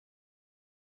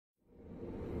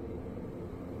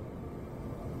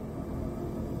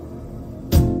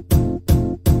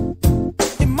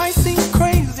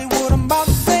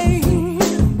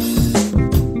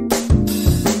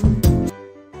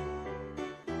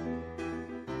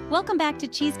Welcome back to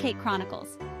Cheesecake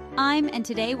Chronicles. And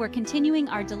today we're continuing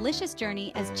our delicious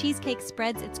journey as Cheesecake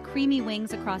spreads its creamy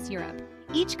wings across Europe.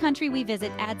 Each country we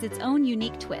visit adds its own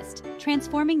unique twist,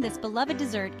 transforming this beloved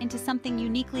dessert into something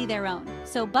uniquely their own.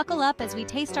 So buckle up as we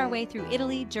taste our way through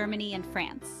Italy, Germany, and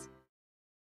France.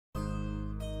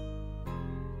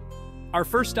 Our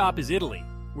first stop is Italy,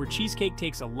 where cheesecake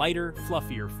takes a lighter,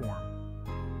 fluffier form.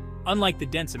 Unlike the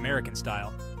dense American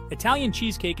style, Italian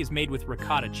cheesecake is made with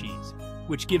ricotta cheese,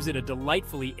 which gives it a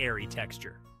delightfully airy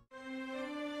texture.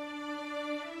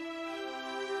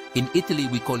 In Italy,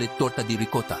 we call it torta di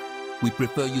ricotta. We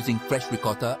prefer using fresh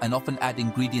ricotta and often add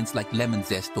ingredients like lemon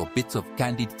zest or bits of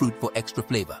candied fruit for extra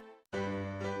flavor.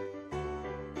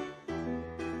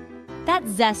 That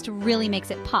zest really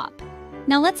makes it pop.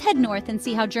 Now let's head north and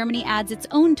see how Germany adds its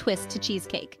own twist to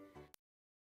cheesecake.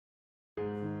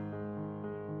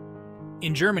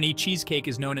 In Germany, cheesecake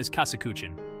is known as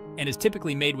Käsekuchen and is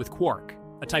typically made with quark,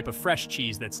 a type of fresh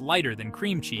cheese that's lighter than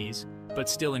cream cheese, but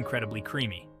still incredibly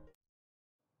creamy.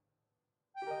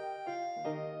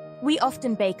 We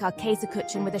often bake our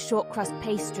Käsekuchen with a short crust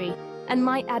pastry and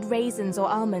might add raisins or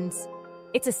almonds.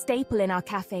 It's a staple in our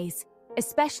cafes,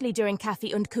 especially during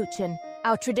Kaffee und Kuchen,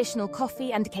 our traditional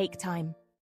coffee and cake time.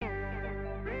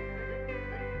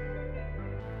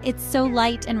 It's so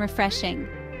light and refreshing.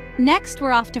 Next,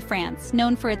 we're off to France,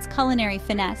 known for its culinary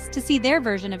finesse, to see their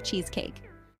version of cheesecake.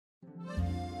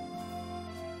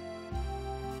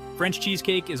 French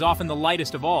cheesecake is often the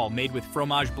lightest of all, made with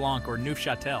fromage blanc or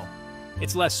neufchâtel.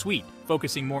 It's less sweet,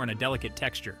 focusing more on a delicate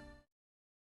texture.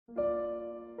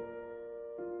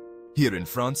 Here in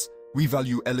France, we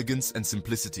value elegance and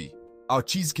simplicity. Our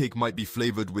cheesecake might be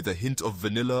flavored with a hint of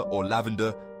vanilla or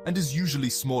lavender and is usually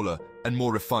smaller and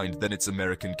more refined than its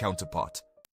American counterpart.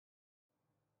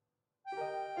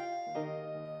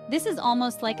 This is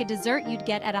almost like a dessert you'd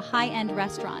get at a high-end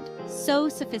restaurant, so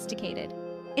sophisticated.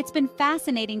 It's been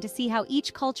fascinating to see how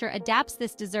each culture adapts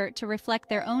this dessert to reflect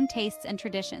their own tastes and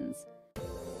traditions.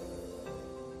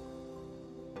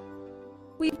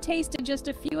 We've tasted just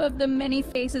a few of the many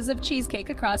faces of cheesecake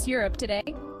across Europe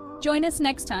today. Join us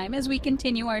next time as we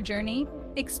continue our journey,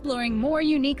 exploring more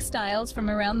unique styles from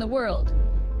around the world.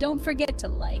 Don't forget to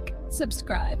like,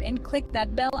 subscribe, and click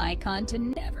that bell icon to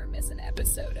never miss an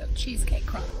episode of Cheesecake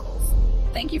Chronicles.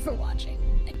 Thank you for watching,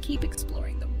 and keep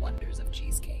exploring the wonders of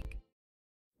cheesecake.